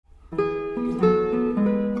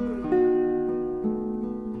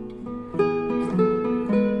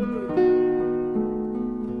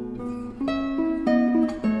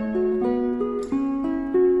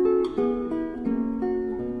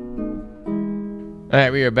All right,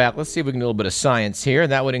 we are back. Let's see if we can do a little bit of science here.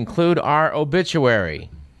 That would include our obituary.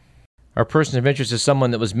 Our person of interest is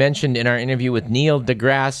someone that was mentioned in our interview with Neil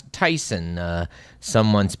deGrasse Tyson some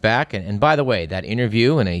months back. And by the way, that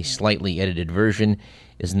interview, in a slightly edited version,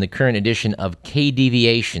 is in the current edition of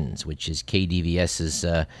K-Deviations, which is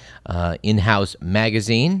KDVS's in-house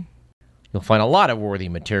magazine. You'll find a lot of worthy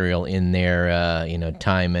material in there,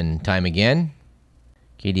 time and time again.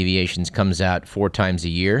 K-Deviations comes out 4 times a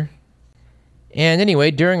year. And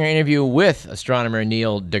anyway, during our interview with astronomer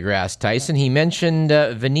Neil deGrasse Tyson, he mentioned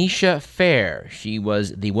Venetia Fair. She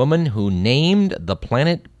was the woman who named the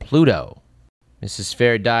planet Pluto. Mrs.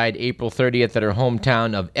 Fair died April 30th at her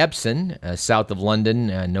hometown of Epsom, south of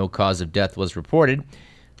London. No cause of death was reported.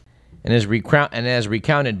 And as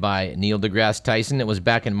recounted by Neil deGrasse Tyson, it was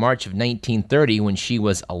back in March of 1930 when she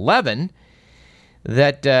was 11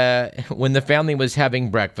 that when the family was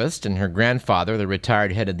having breakfast and her grandfather, the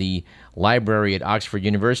retired head of the library at Oxford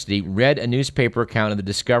University, read a newspaper account of the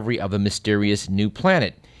discovery of a mysterious new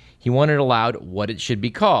planet. He wondered aloud what it should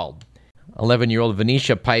be called. 11-year-old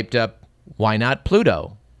Venetia piped up, "Why not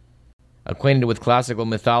Pluto?" Acquainted with classical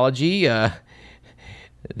mythology, the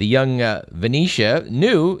young Venetia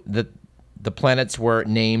knew that the planets were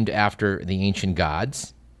named after the ancient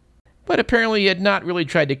gods. But apparently he had not really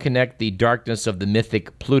tried to connect the darkness of the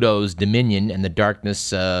mythic Pluto's dominion and the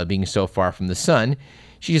darkness being so far from the sun.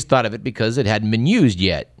 She just thought of it because it hadn't been used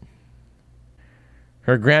yet.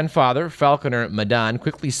 Her grandfather, Falconer Madan,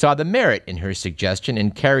 quickly saw the merit in her suggestion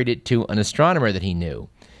and carried it to an astronomer that he knew.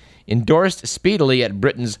 Endorsed speedily at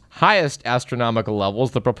Britain's highest astronomical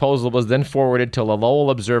levels, the proposal was then forwarded to the Lowell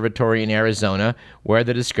Observatory in Arizona, where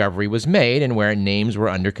the discovery was made and where names were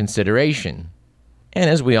under consideration. And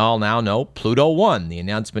as we all now know, Pluto won. The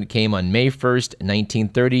announcement came on May 1st,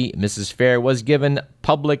 1930. Mrs. Fair was given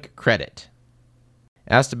public credit.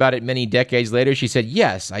 Asked about it many decades later, she said,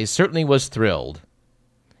 "Yes, I certainly was thrilled.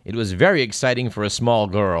 It was very exciting for a small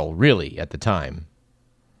girl, really, at the time."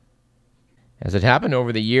 As it happened,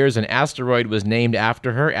 over the years, an asteroid was named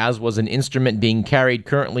after her, as was an instrument being carried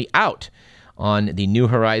currently out on the New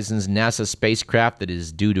Horizons NASA spacecraft that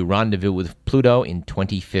is due to rendezvous with Pluto in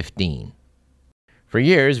 2015. For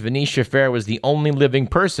years, Venetia Fair was the only living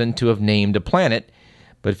person to have named a planet,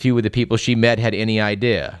 but few of the people she met had any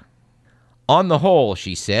idea. "On the whole,"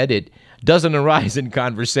 she said, "it doesn't arise in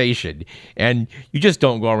conversation, and you just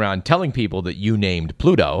don't go around telling people that you named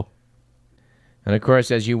Pluto." And of course,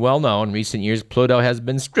 as you well know, in recent years, Pluto has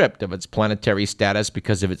been stripped of its planetary status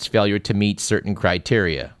because of its failure to meet certain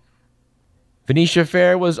criteria. Venetia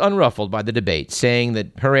Fair was unruffled by the debate, saying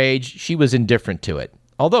that her age, she was indifferent to it.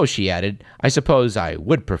 Although, she added, "I suppose I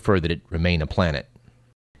would prefer that it remain a planet."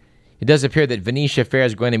 It does appear that Venetia Fair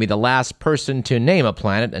is going to be the last person to name a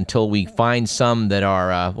planet until we find some that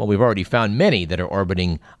are, we've already found many that are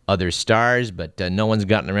orbiting other stars, but no one's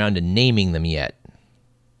gotten around to naming them yet.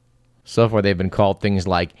 So far, they've been called things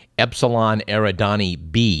like Epsilon Eridani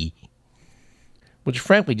b, which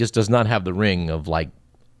frankly just does not have the ring of, like,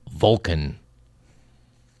 Vulcan.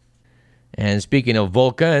 And speaking of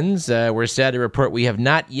Vulcans, we're sad to report we have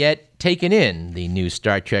not yet taken in the new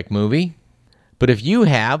Star Trek movie. But if you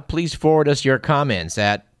have, please forward us your comments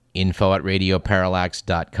at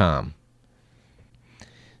info@radioparallax.com.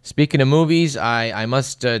 Speaking of movies, I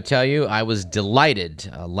must tell you, I was delighted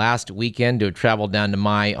last weekend to have traveled down to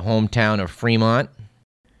my hometown of Fremont,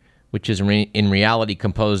 which is in reality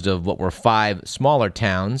composed of what were 5 smaller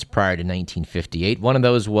towns prior to 1958. One of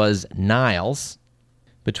those was Niles.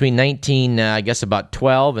 Between about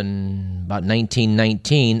 12 and about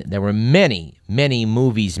 1919, there were many, many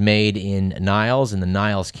movies made in Niles, in the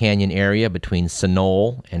Niles Canyon area between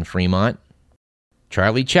Sunol and Fremont.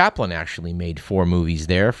 Charlie Chaplin actually made 4 movies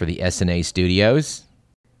there for the S&A Studios.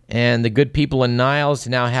 And the good people in Niles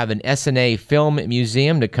now have an S&A Film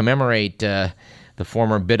Museum to commemorate the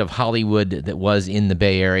former bit of Hollywood that was in the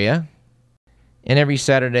Bay Area. And every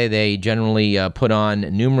Saturday they generally put on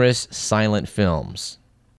numerous silent films.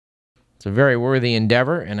 It's a very worthy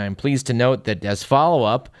endeavor, and I'm pleased to note that as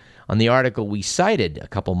follow-up on the article we cited a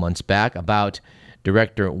couple months back about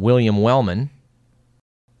director William Wellman,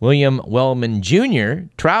 William Wellman Jr.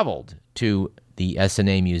 traveled to the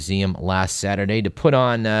S&A Museum last Saturday to put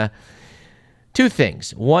on 2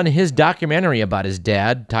 things. One, his documentary about his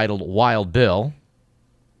dad titled Wild Bill,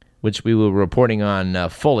 which we will be reporting on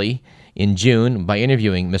fully in June by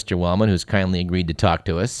interviewing Mr. Wellman, who's kindly agreed to talk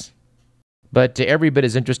to us. But every bit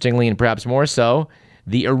as interestingly, and perhaps more so,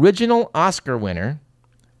 the original Oscar winner,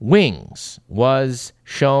 Wings, was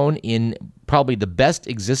shown in probably the best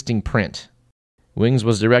existing print. Wings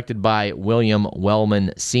was directed by William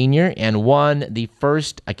Wellman Sr. and won the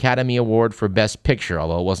first Academy Award for Best Picture,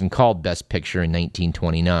 although it wasn't called Best Picture in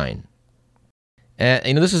 1929.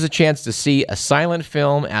 This is a chance to see a silent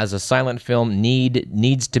film as a silent film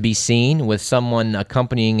needs to be seen with someone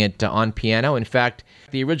accompanying it on piano. In fact,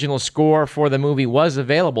 the original score for the movie was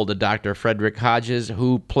available to Dr. Frederick Hodges,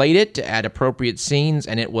 who played it at appropriate scenes,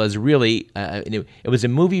 and it was really it was a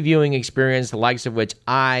movie viewing experience the likes of which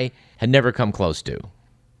I had never come close to.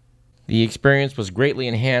 The experience was greatly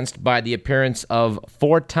enhanced by the appearance of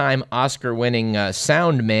four-time Oscar-winning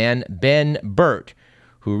sound man Ben Burtt,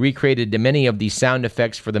 who recreated many of the sound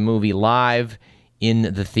effects for the movie live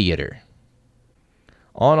in the theater.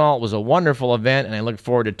 All in all, it was a wonderful event, and I look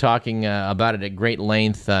forward to talking about it at great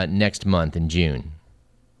length next month in June.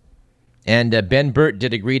 And Ben Burtt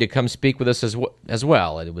did agree to come speak with us as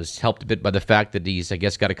well. It was helped a bit by the fact that he's, I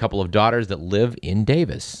guess, got a couple of daughters that live in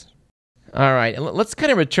Davis. All right, let's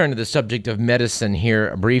kind of return to the subject of medicine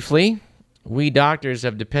here briefly. We doctors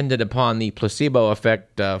have depended upon the placebo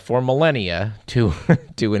effect for millennia to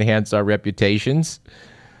enhance our reputations,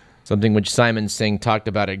 something which Simon Singh talked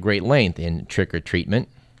about at great length in Trick or Treatment.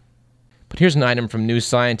 But here's an item from New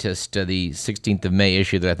Scientist, the 16th of May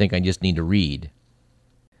issue that I think I just need to read.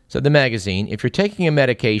 So the magazine, if you're taking a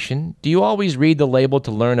medication, do you always read the label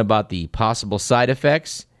to learn about the possible side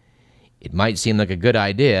effects? It might seem like a good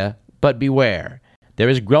idea, but beware. There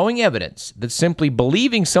is growing evidence that simply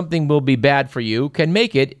believing something will be bad for you can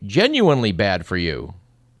make it genuinely bad for you.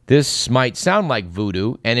 This might sound like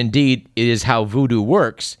voodoo, and indeed it is how voodoo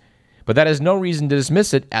works, but that is no reason to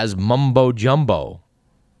dismiss it as mumbo-jumbo.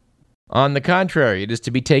 On the contrary, it is to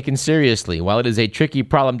be taken seriously. While it is a tricky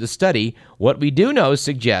problem to study, what we do know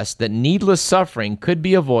suggests that needless suffering could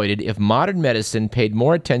be avoided if modern medicine paid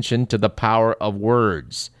more attention to the power of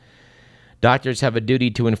words. Doctors have a duty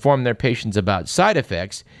to inform their patients about side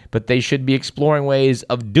effects, but they should be exploring ways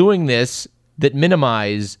of doing this that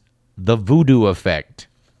minimize the voodoo effect.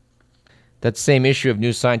 That same issue of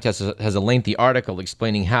New Scientist has a lengthy article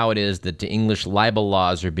explaining how it is that the English libel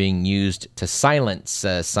laws are being used to silence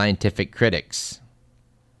scientific critics.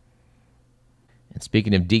 And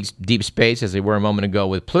speaking of deep space, as they were a moment ago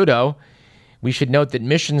with Pluto, we should note that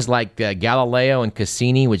missions like Galileo and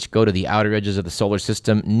Cassini, which go to the outer edges of the solar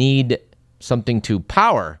system, need something to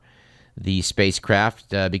power the spacecraft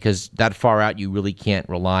because that far out you really can't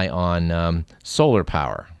rely on solar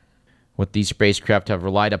power. What these spacecraft have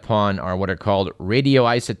relied upon are what are called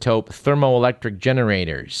radioisotope thermoelectric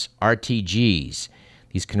generators, RTGs.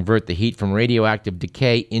 These convert the heat from radioactive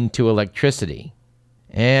decay into electricity.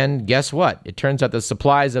 And guess what? It turns out the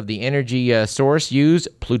supplies of the energy source used,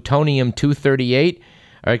 plutonium-238,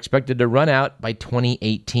 are expected to run out by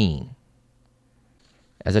 2018.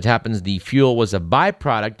 As it happens, the fuel was a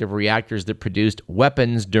byproduct of reactors that produced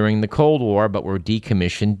weapons during the Cold War but were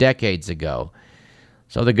decommissioned decades ago.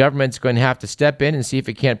 So the government's going to have to step in and see if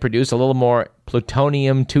it can't produce a little more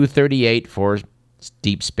plutonium-238 for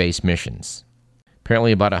deep space missions.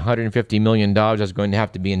 Apparently about $150 million is going to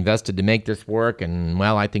have to be invested to make this work, and,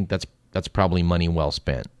 well, I think that's probably money well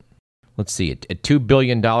spent. Let's see, at $2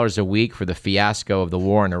 billion a week for the fiasco of the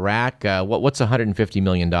war in Iraq, what's $150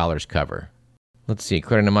 million cover? Let's see,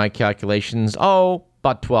 according to my calculations,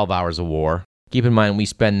 about 12 hours of war. Keep in mind, we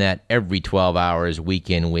spend that every 12 hours, week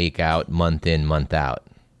in, week out, month in, month out,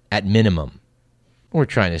 at minimum. We're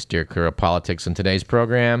trying to steer clear of politics in today's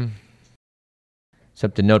program.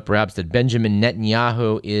 Except to note, perhaps, that Benjamin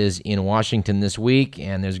Netanyahu is in Washington this week,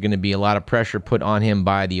 and there's going to be a lot of pressure put on him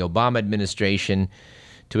by the Obama administration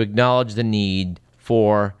to acknowledge the need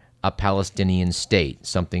for a Palestinian state,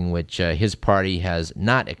 something which his party has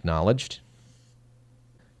not acknowledged.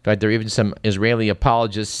 In fact, there are even some Israeli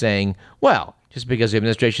apologists saying, well, just because the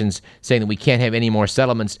administration's saying that we can't have any more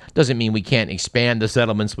settlements doesn't mean we can't expand the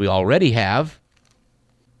settlements we already have.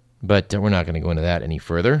 But we're not going to go into that any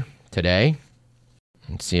further today.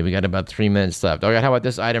 Let's see, we got about 3 minutes left. All right, how about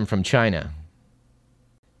this item from China?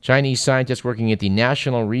 Chinese scientists working at the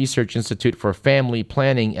National Research Institute for Family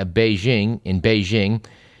Planning in Beijing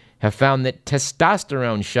have found that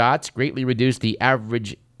testosterone shots greatly reduce the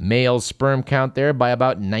average male sperm count there by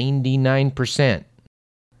about 99%.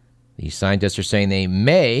 These scientists are saying they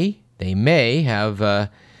may have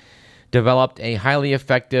developed a highly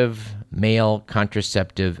effective male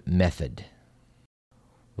contraceptive method.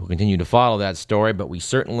 We'll continue to follow that story, but we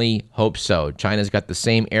certainly hope so. China's got the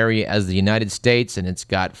same area as the United States, and it's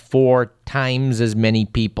got 4 times as many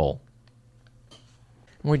people.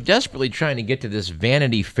 We're desperately trying to get to this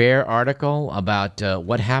Vanity Fair article about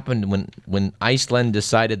what happened when Iceland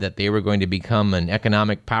decided that they were going to become an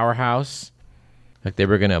economic powerhouse. Like they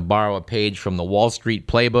were going to borrow a page from the Wall Street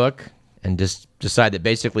playbook and just decide that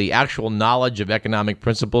basically actual knowledge of economic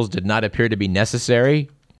principles did not appear to be necessary.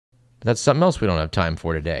 But that's something else we don't have time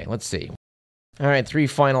for today. Let's see. All right, 3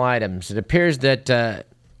 final items. It appears that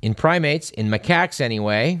in primates, in macaques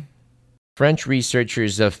anyway, French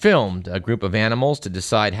researchers filmed a group of animals to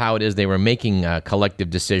decide how it is they were making collective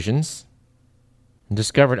decisions. And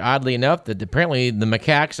discovered, oddly enough, that apparently the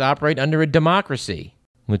macaques operate under a democracy.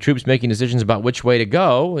 With troops making decisions about which way to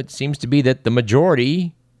go, it seems to be that the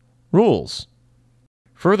majority rules.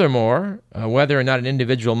 Furthermore, whether or not an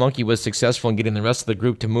individual monkey was successful in getting the rest of the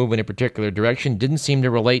group to move in a particular direction didn't seem to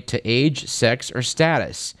relate to age, sex, or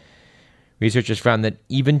status. Researchers found that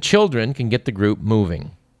even children can get the group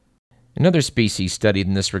moving. Another species studied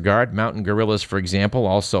in this regard, mountain gorillas, for example,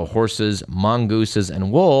 also horses, mongooses,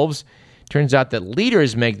 and wolves, turns out that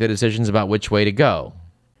leaders make the decisions about which way to go.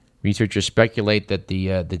 Researchers speculate that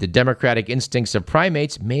the democratic instincts of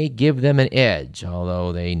primates may give them an edge,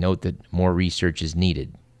 although they note that more research is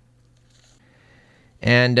needed.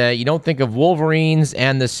 And you don't think of wolverines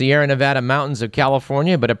and the Sierra Nevada mountains of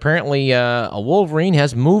California, but apparently a wolverine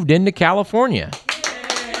has moved into California.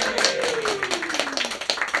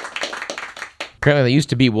 Apparently there used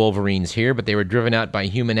to be wolverines here, but they were driven out by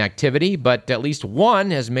human activity, but at least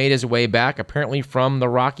one has made his way back, apparently from the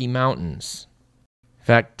Rocky Mountains. In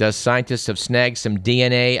fact, scientists have snagged some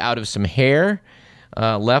DNA out of some hair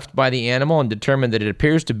left by the animal and determined that it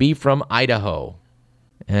appears to be from Idaho,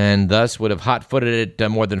 and thus would have hot-footed it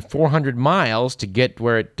more than 400 miles to get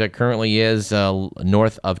where it currently is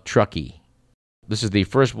north of Truckee. This is the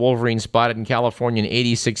first wolverine spotted in California in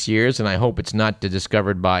 86 years, and I hope it's not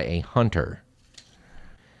discovered by a hunter.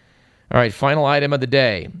 All right, final item of the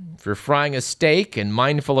day. If you're frying a steak and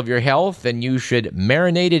mindful of your health, then you should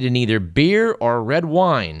marinate it in either beer or red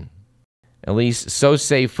wine. At least so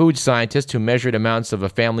say food scientists who measured amounts of a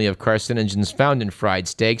family of carcinogens found in fried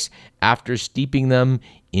steaks after steeping them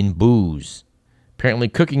in booze. Apparently,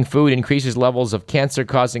 cooking food increases levels of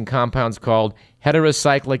cancer-causing compounds called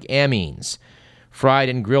heterocyclic amines. Fried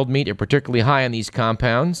and grilled meat are particularly high on these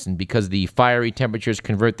compounds, and because the fiery temperatures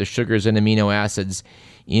convert the sugars and amino acids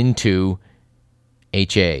into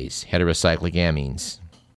HAs, heterocyclic amines.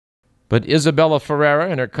 But Isabella Ferreira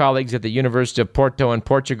and her colleagues at the University of Porto in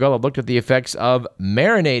Portugal have looked at the effects of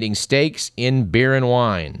marinating steaks in beer and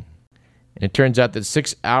wine. And it turns out that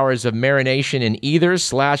 6 hours of marination in either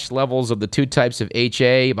slashed levels of the two types of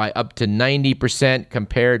HA by up to 90%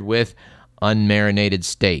 compared with unmarinated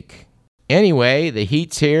steak. Anyway, the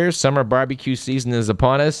heat's here, summer barbecue season is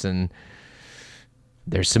upon us, and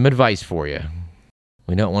there's some advice for you.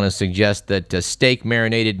 We don't want to suggest that steak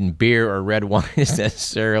marinated in beer or red wine is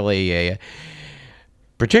necessarily a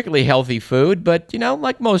particularly healthy food, but,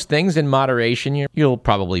 like most things in moderation, you'll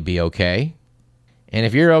probably be okay. And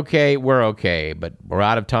if you're okay, we're okay. But we're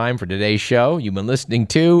out of time for today's show. You've been listening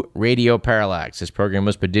to Radio Parallax. This program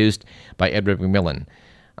was produced by Edward McMillan.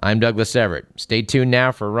 I'm Douglas Everett. Stay tuned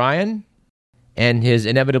now for Ryan and his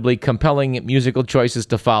inevitably compelling musical choices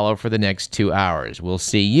to follow for the next 2 hours. We'll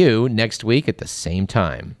see you next week at the same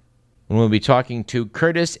time, when we'll be talking to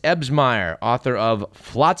Curtis Ebsmeyer, author of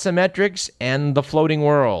Flotsometrics and the Floating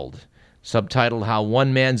World, subtitled How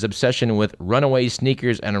One Man's Obsession with Runaway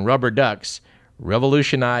Sneakers and Rubber Ducks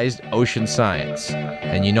Revolutionized Ocean Science.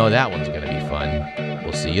 And you know that one's going to be fun.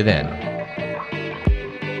 We'll see you then.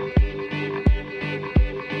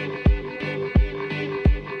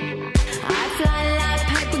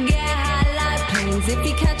 If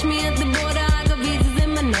you catch me at the border, I got visas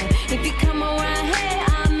in my name. If you come around here,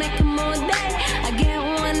 I'll make them all day. I get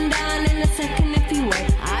one down in a second if you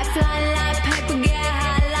wait. I fly like paper, get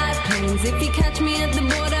high like planes. If you catch me